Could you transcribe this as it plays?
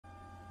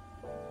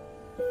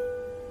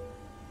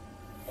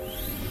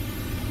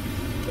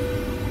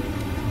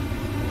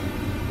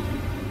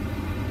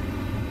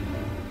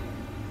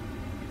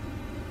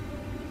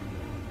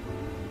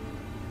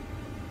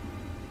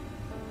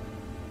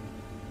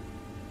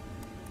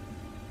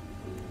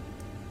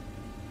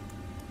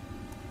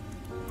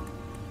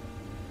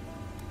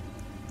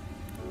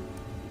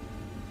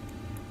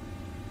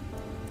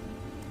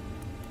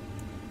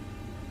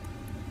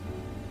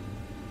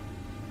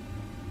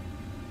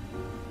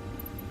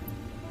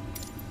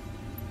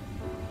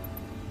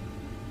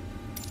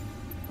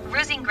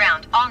Losing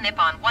ground, all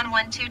Nippon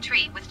 112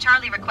 tree with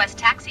Charlie request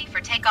taxi for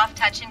takeoff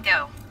touch and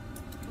go.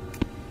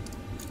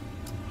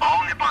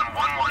 All Nippon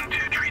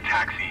 112 tree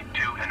taxi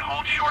to and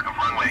hold short of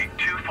runway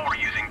 24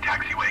 using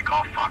taxiway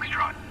Golf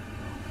Foxtrot.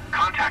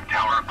 Contact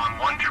tower on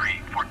 1 tree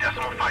for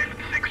decimal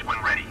 56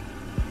 when ready.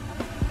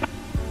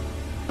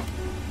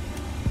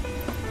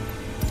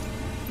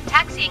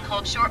 Taxiing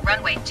hold short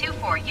runway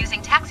 24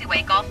 using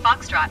taxiway Golf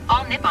Foxtrot,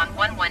 all Nippon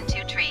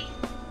 112 tree.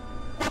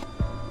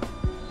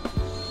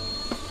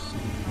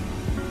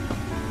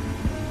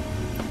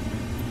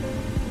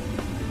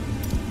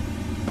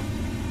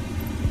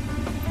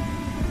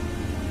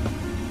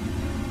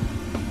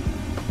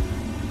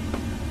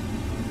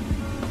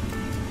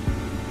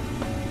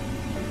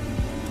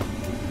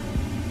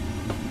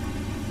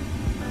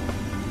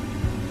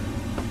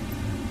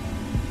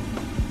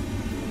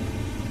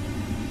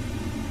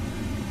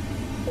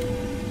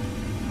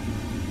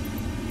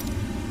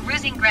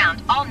 Losing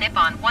ground, all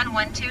Nippon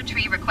 112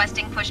 tree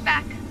requesting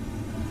pushback.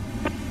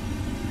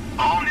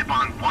 All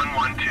Nippon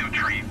 112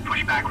 tree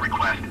pushback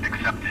request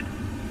accepted.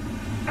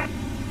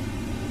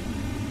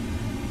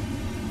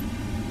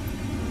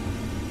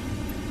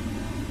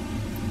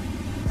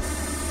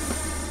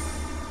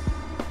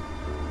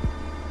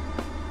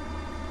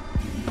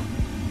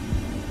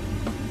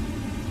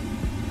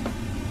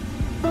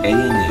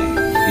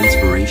 ANA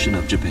Inspiration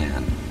of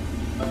Japan。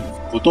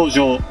 ご搭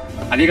乗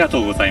ありが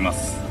とうございま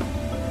す。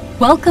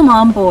 Welcome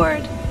on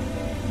board.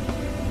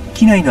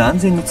 機内の安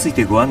全につい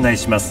てご案内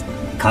します。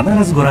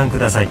必ずご覧く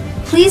ださい。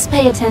 Please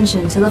pay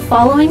attention to the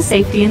following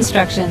safety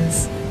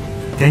instructions.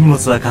 手荷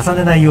物は重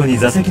ねないように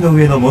座席の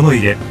上の物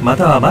入れ、ま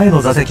たは前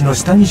の座席の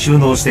下に収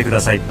納してくだ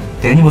さい。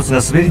手荷物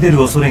が滑り出る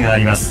恐れがあ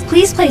ります。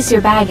 Please place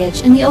your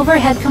baggage in the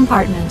overhead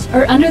compartment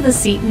or under the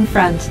seat in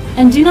front,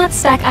 and do not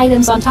stack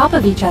items on top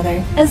of each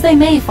other, as they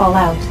may fall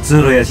out.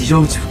 通路や非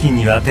常口付近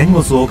には手荷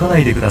物を置かな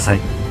いでください。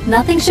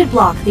 Nothing should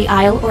block the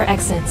aisle or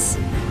exits.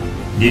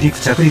 離陸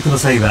着陸の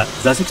際は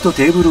座席と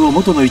テーブルを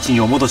元の位置に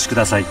お戻しく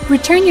ださい。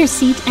 Return your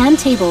seat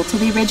and table to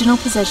the original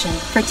position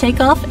for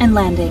takeoff and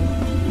landing.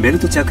 ベル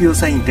ト着用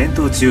サイン点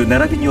灯中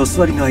並びにお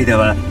座りの間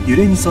は揺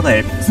れに備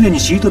え常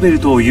にシートベル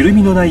トを緩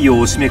みのないよう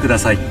お締めくだ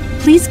さい。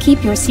 Please keep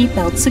your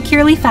seatbelt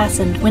securely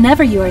fastened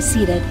whenever you are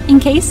seated in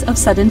case of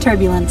sudden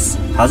turbulence.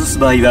 外す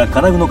場合は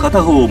金具の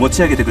片方を持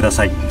ち上げてくだ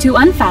さい。 To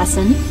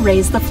unfasten,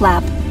 raise the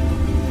flap.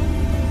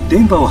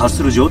 電波を発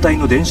する状態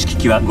の電子機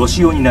器はご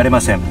使用になれま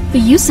せん。 The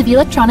use of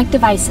electronic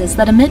devices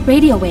that emit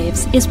radio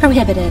waves is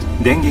prohibited.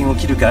 電源を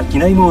切るか機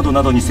内モード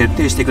などに設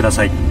定してくだ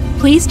さい。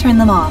 Please turn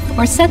them off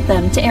or set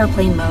them to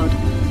airplane mode.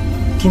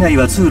 機内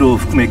は通路を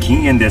含め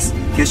禁煙です。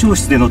化粧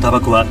室でのタ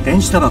バコは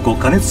電子タバコ、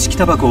加熱式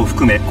タバコを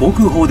含め航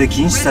空法で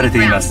禁止されて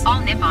います。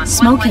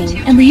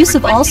 Smoking and the use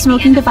of all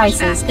smoking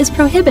devices is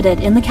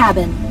prohibited in the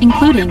cabin,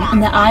 including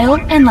in the aisle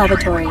and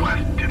lavatory.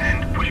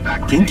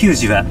 緊急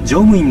時は乗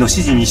務員の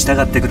指示に従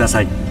ってくだ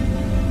さい。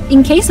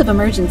 In case of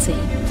emergency,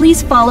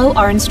 please follow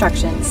our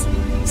instructions.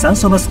 酸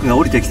素マスクが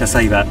降りてきた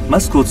際は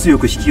マスクを強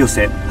く引き寄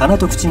せ鼻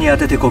と口に当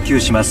てて呼吸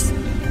します。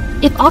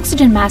 If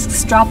oxygen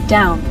masks drop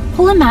down,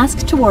 pull a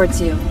mask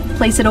towards you.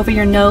 Place it over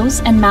your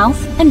nose and mouth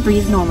and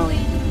breathe normally.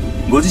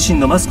 ご自身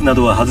のマスクな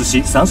どは外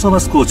し酸素マ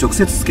スクを直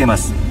接つけま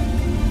す。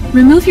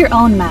 Remove your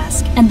own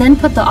mask and then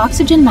put the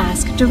oxygen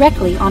mask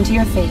directly onto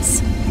your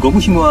face. ゴ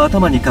ム紐を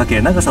頭にか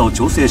け長さを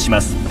調整し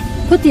ます。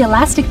 Put the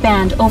elastic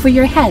band over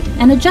your head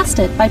and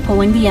adjust it by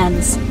pulling the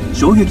ends.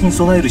 衝撃に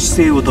備える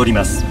姿勢をとり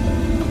ます。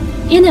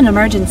 In an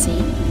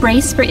emergency,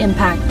 brace for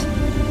impact.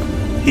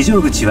 非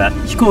常口は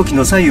飛行機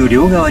の左右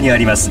両側にあ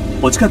ります。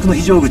お近くの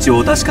非常口を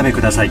お確かめ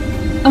ください。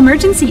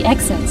 Emergency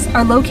exits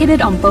are located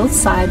on both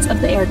sides of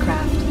the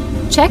aircraft.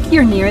 Check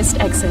your nearest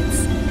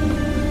exits.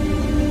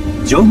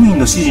 乗務員の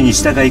指示に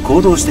従い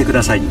行動してく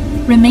ださい。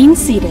 Remain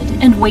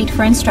seated and wait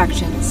for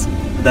instructions.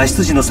 脱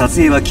出時の撮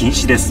影は禁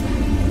止です。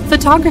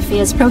 Photography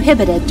is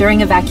prohibited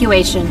during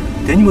evacuation.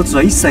 手荷物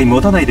は一切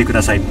持たないでく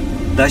ださい。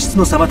脱出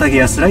の妨げ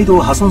やスライド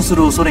を破損す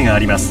る恐れがあ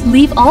ります。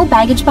 Leave all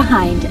baggage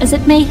behind as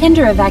it may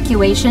hinder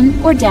evacuation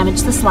or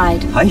damage the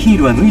slide. ハイヒー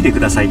ルは脱いでく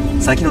ださい。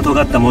先の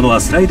尖ったものは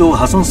スライドを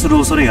破損する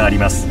恐れがあり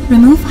ます。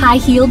 Remove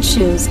high-heeled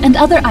shoes and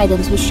other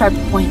items with sharp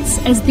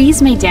points as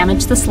these may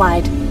damage the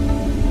slide.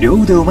 両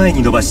腕を前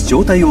に伸ばし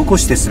上体を起こ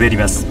して滑り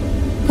ます。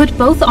 Put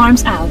both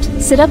arms out,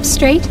 sit up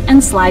straight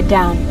and slide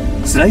down.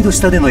 スライド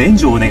下での援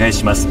助をお願い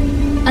します。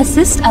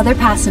 Assist other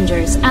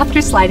passengers after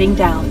sliding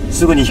down.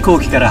 すぐに飛行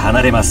機から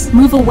離れます。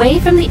 Move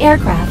away from the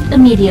aircraft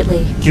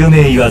immediately. 救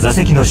命衣は座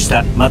席の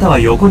下または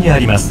横にあ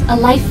ります。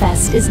 A life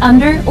vest is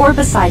under or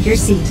beside your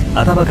seat.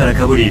 頭から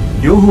かぶり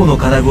両方の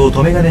金具を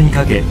留め金に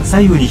かけ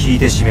左右に引い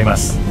て締めま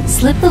す。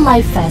 Slip the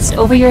life vest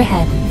over your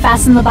head,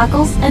 fasten the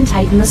buckles and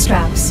tighten the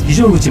straps. 非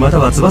常口また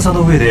は翼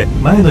の上で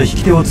前の引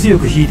き手を強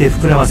く引いて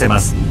膨らませま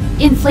す。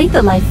 Inflate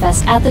the life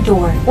vest at the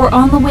door or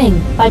on the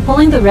wing by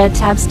pulling the red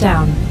tabs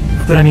down.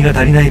 膨らみが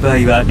足りない場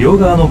合は両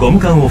側のゴム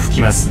管を吹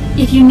きます。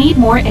 If you need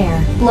more air,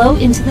 blow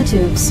into the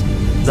tubes.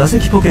 座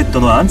席ポケット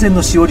の安全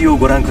のしおりを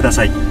ご覧くだ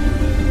さい。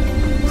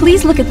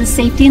 Please look at the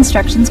safety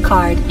instructions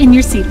card in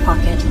your seat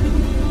pocket.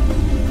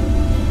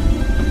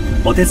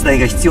 お手伝い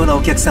が必要な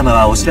お客様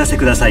はお知らせ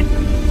ください。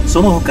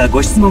その他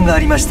ご質問があ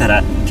りました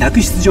ら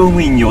客室乗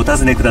務員にお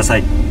尋ねくださ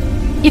い。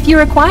 If you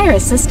require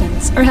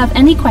assistance or have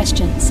any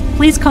questions,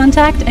 please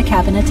contact a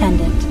cabin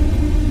attendant.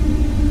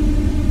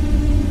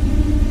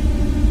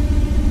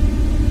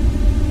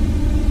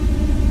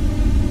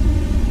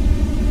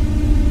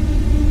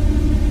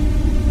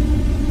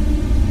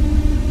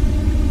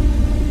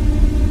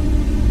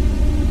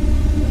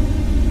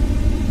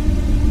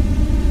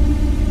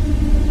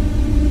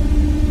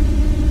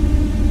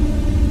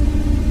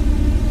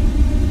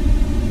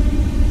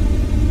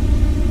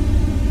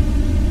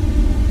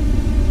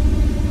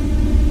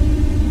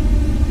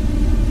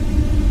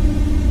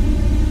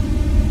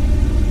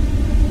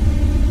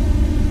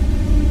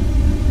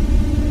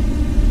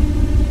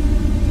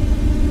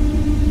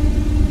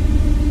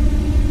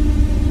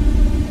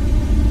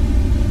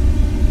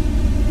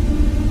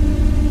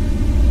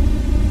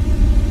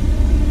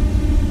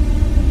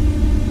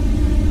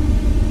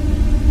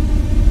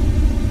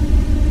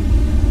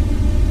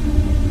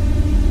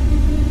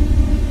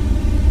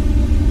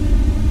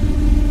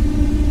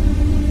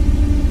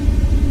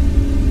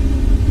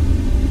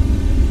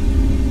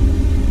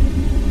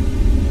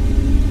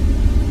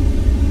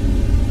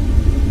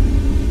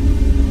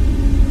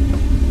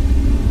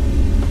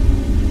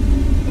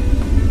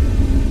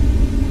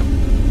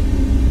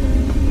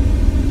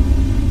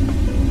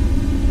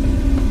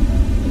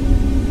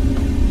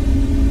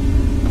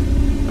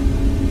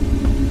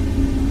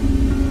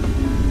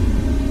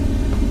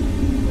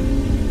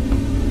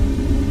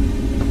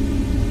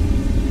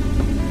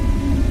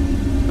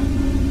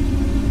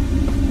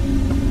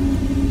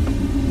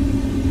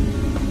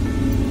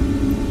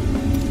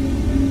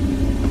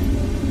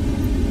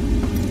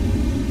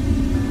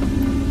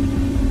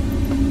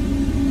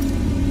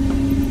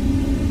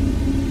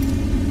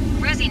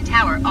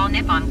 Tower, all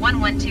Nippon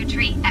 112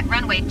 tree at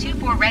runway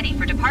 24 ready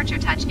for departure,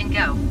 touch and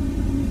go.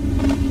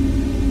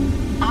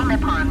 All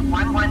Nippon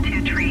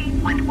 112 tree,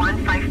 wind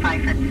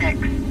 155 at 6.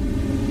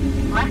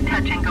 Left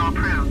touch and go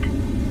approved.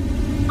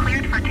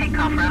 Cleared for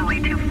takeoff runway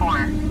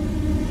 24.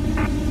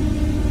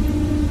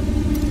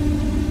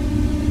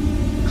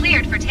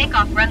 Cleared for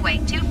takeoff runway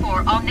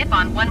 24, all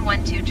Nippon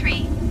 112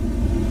 tree.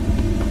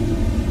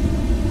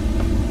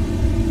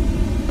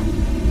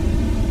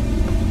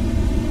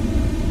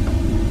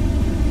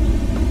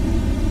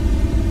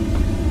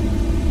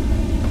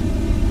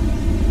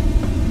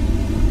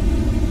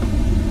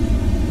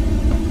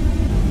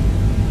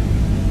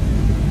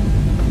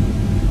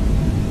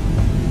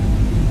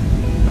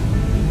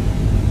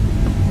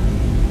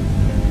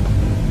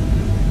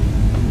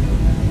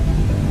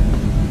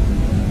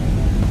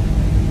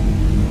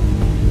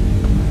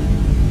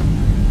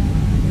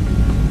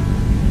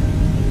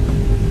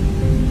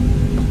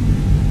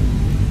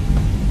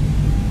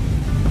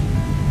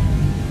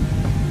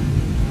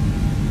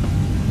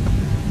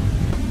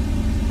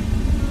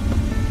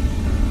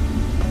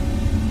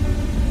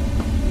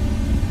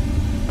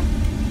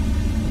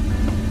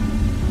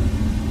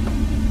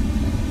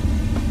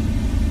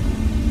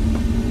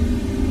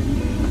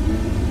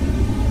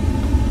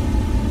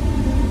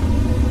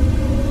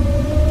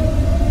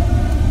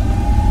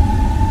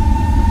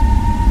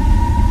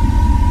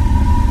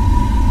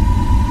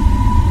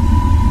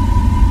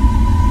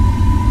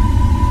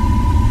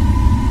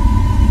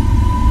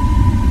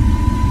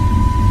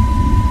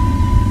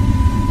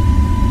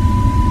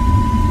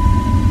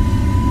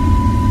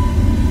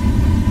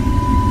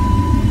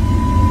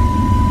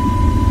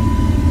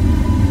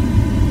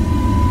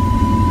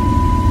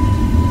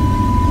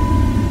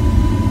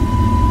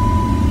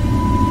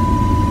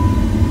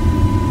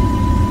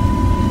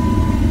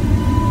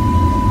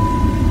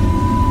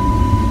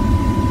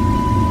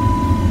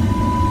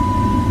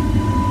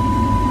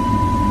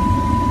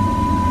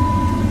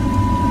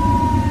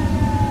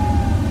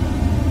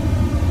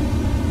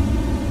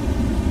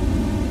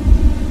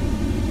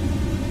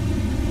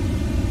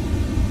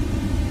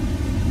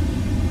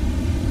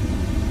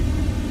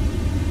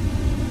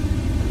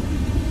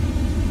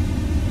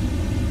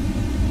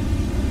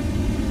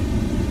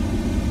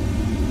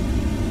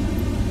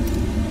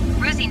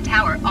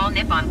 Tower, all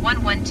Nippon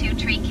 112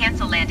 tree,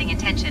 cancel landing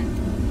intention.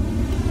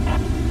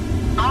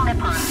 All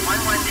Nippon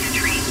 112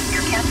 tree,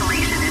 your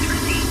cancellation is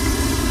received.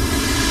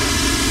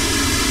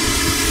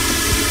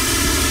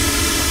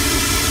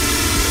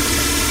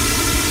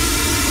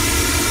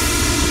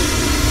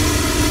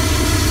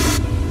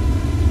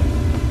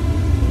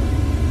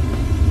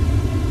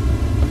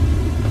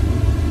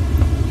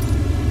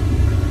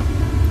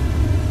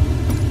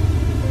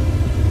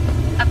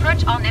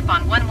 Approach all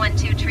Nippon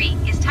 112 tree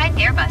is type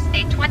Airbus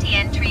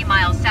A320 3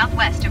 miles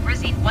southwest of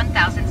Ruzin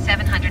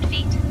 1,700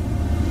 feet.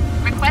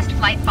 Request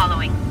flight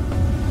following.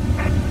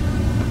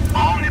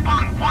 All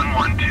Nippon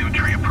 112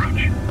 tree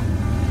approach.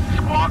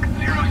 Squawk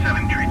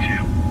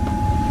 0732.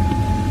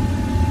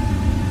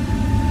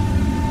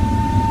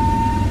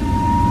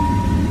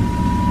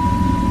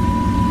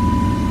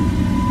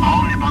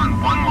 All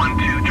Nippon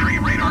 112 tree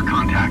radar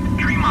contact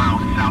 3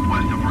 miles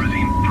southwest of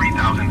Ruzin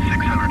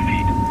 3,600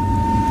 feet.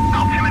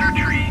 Altimeter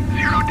tree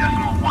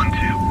 0.12.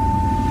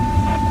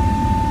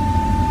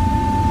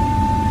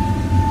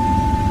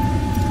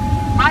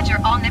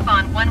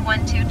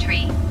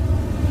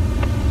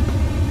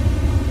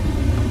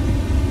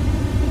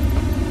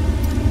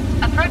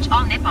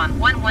 Nippon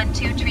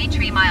 112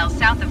 3 miles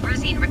south of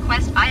Ruzin.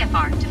 Request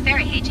IFR to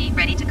Faraheji,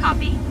 ready to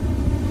copy.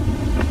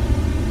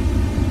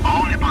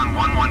 All Nippon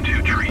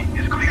 112 tree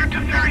is cleared to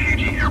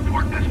Faraheji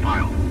Airport as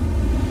filed.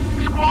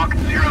 Squawk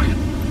 0.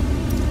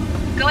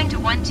 Going to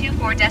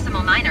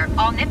 124.9er,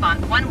 all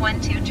Nippon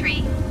 112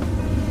 tree.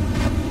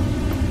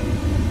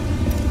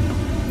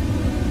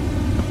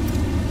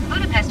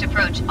 Budapest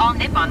approach, all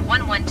Nippon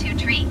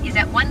 112 tree is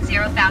at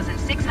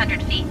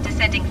 10,600 feet,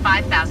 descending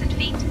 5,000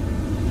 feet.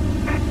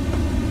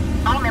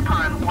 All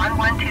Nippon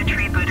 112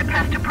 tree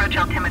Budapest approach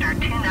altimeter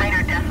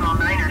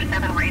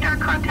 29.907 radar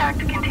contact.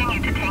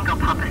 Continue to Tango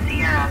Papa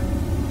Sierra.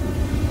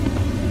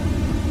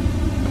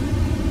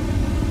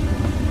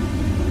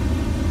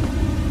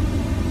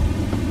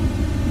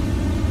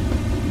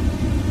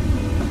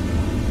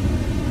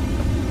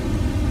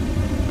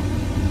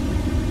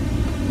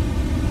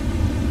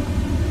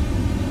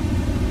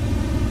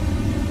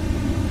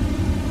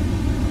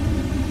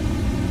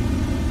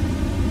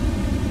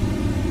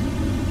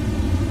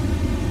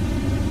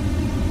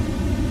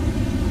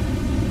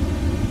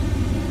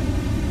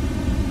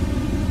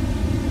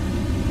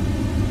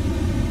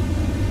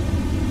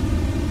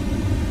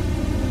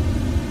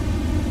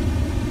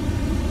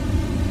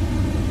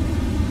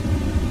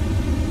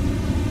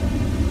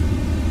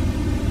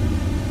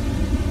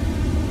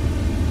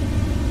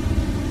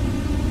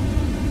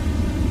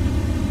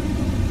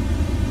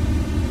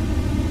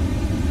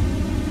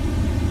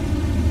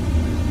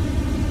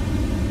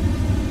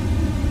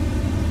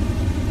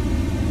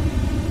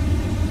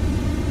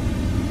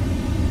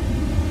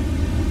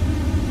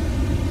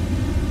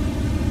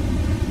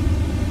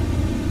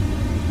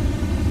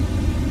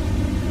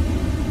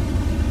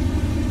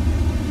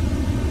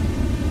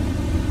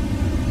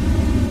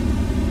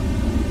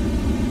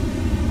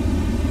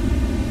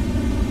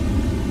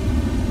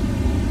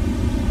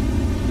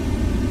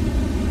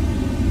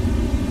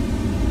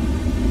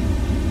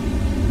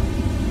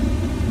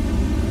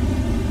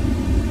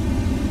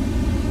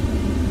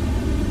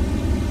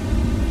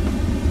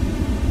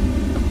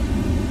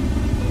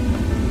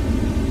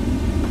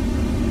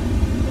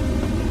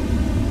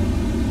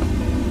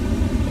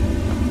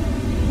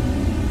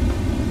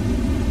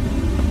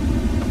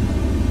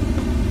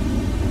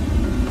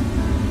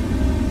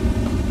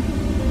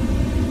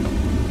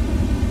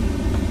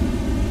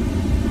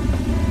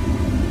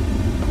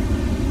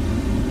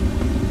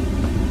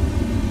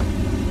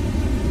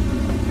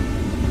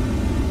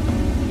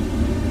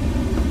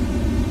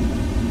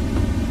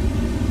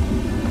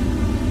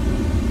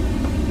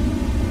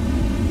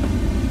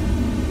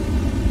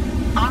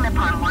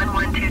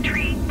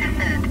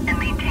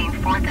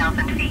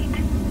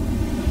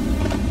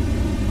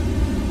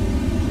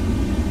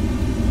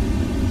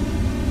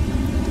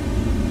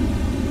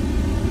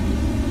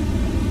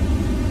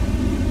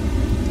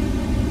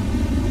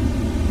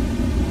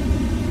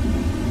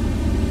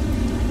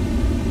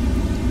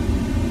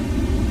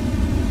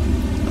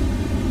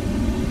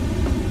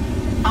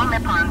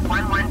 Nippon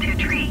 112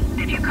 tree.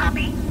 Did you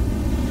copy?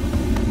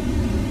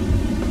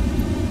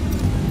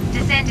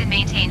 Descend and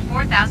maintain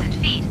 4,000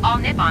 feet, all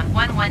Nippon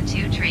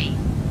 112 tree.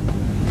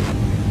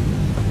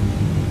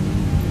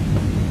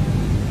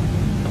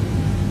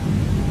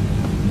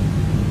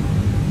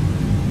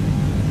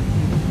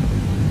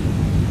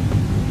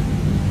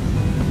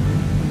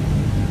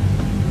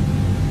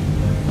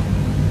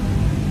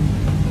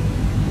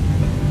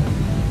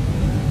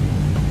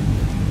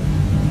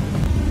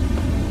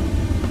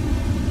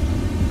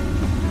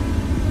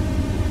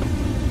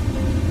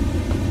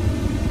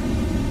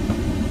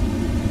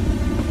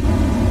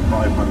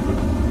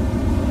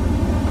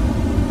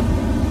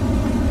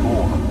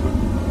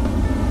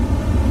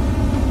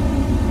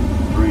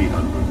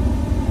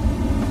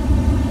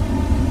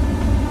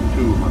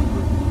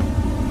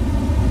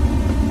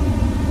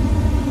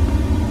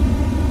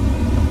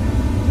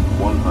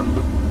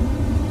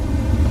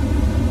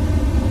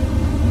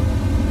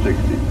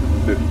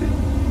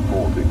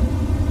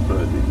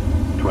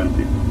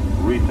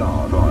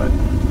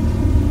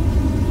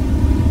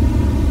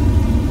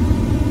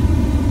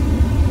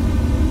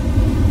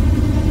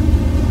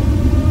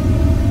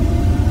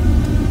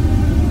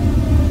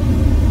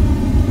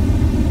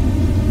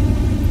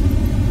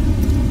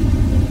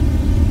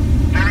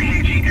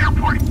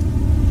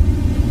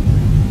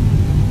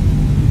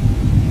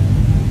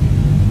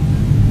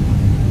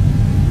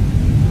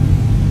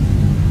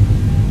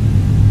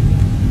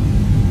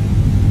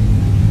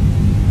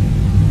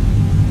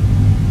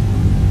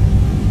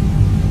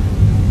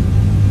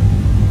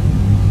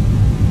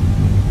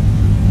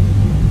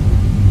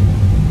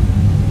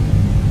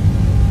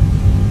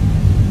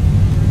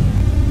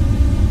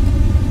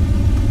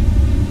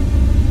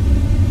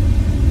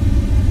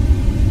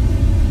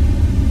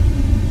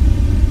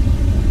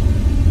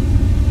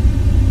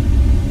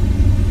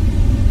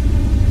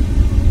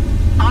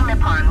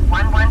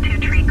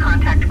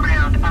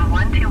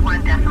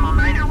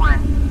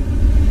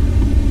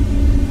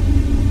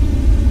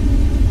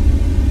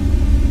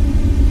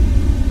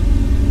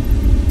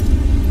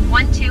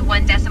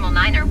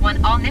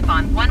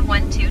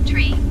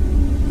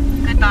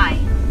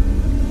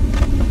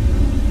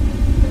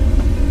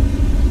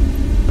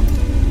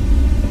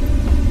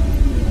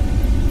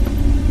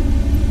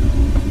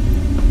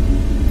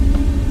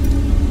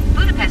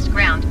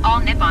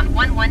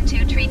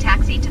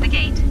 taxi to the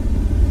gate.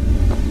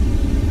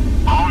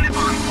 All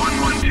Nippon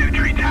 112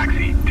 tree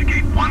taxi to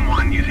gate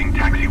 11 using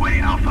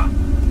taxiway Alpha.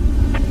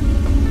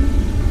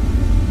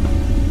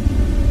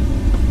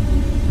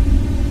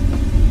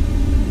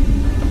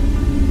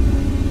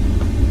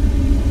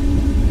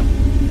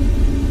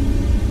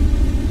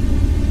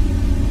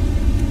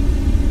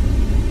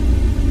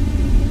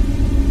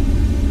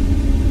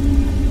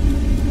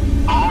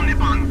 All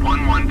Nippon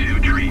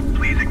 112 tree,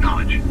 please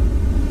acknowledge.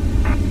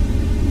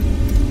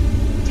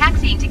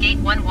 Taxiing to gate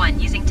 11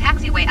 using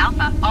taxiway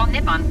Alpha, all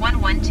Nippon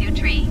 112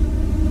 tree.